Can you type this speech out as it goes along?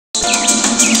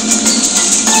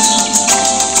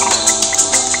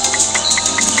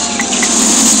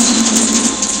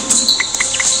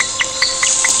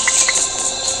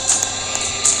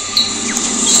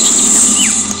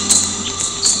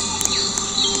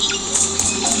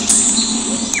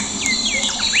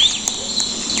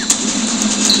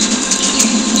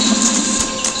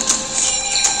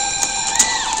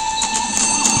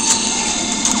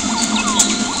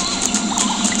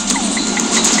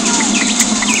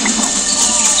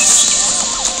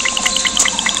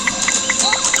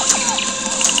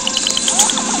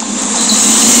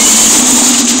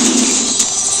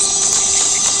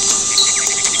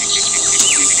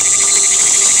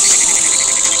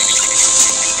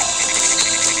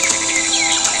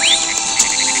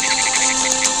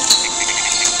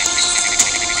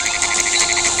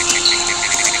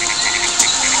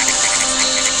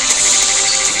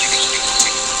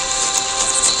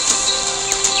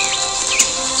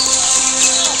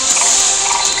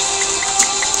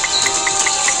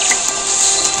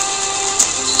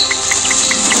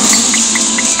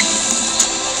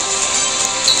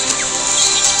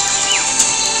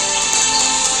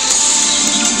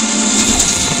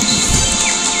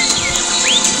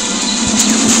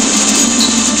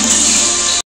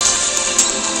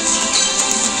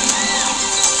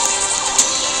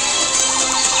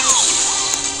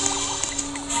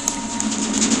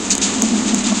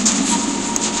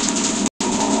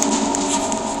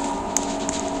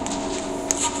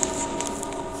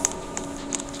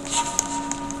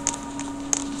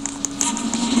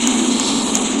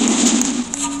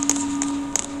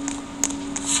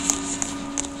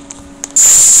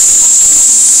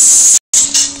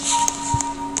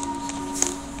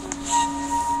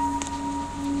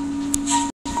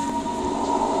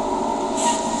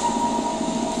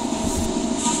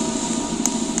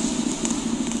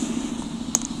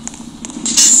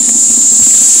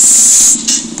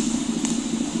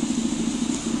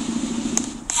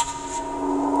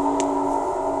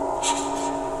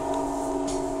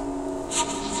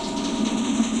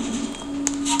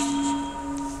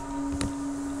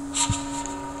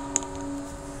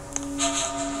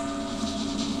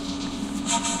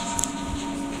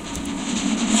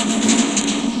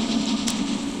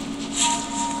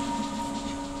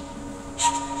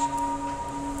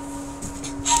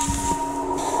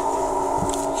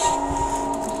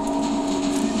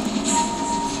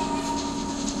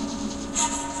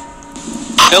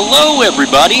Hello,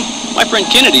 everybody. My friend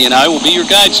Kennedy and I will be your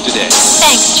guides today.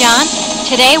 Thanks, John.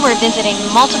 Today we're visiting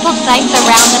multiple sites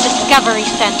around the Discovery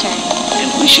Center.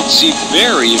 And we should see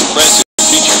very impressive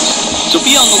creatures, so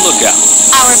be on the lookout.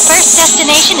 Our first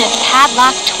destination is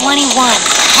Padlock 21,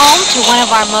 home to one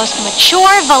of our most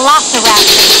mature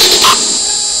velociraptors.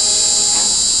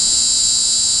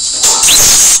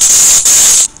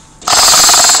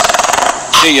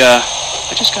 Hey,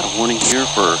 I just got a warning here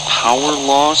for power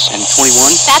loss in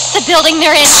 21. That's the building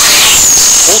they're in.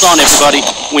 Hold on, everybody.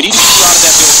 We need to get you out of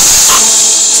that building.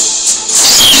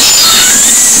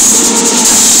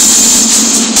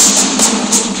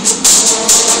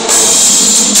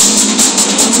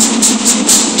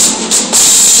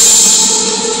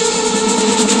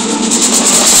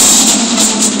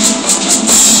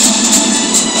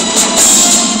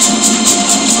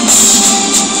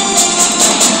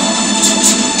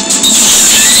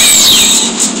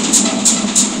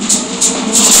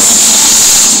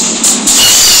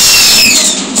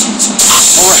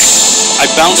 I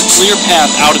found a clear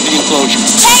path out of the enclosure.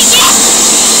 Take it!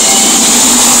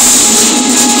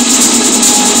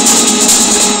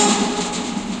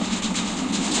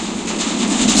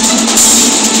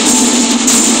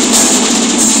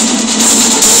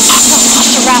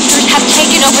 Velociraptors have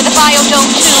taken over the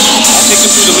biodome too. I'll take them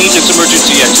through the maintenance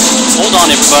emergency exit. Hold on,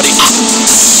 everybody.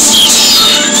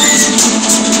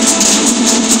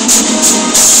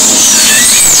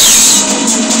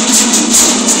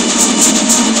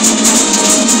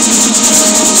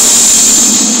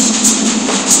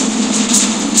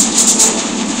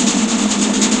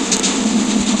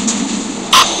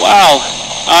 Wow,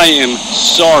 I am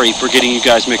sorry for getting you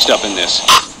guys mixed up in this.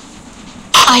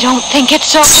 I don't think it's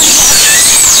so.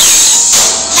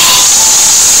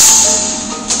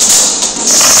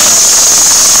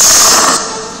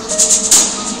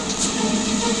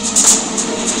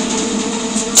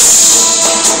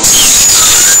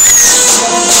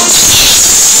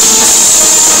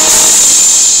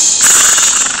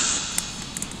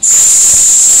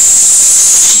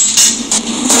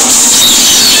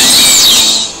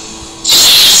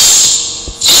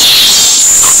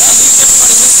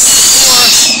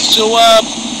 So,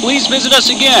 please visit us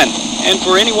again. And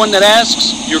for anyone that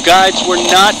asks, your guides were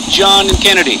not John and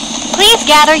Kennedy. Please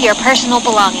gather your personal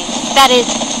belongings. That is,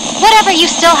 whatever you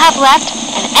still have left,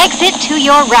 and exit to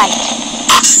your right.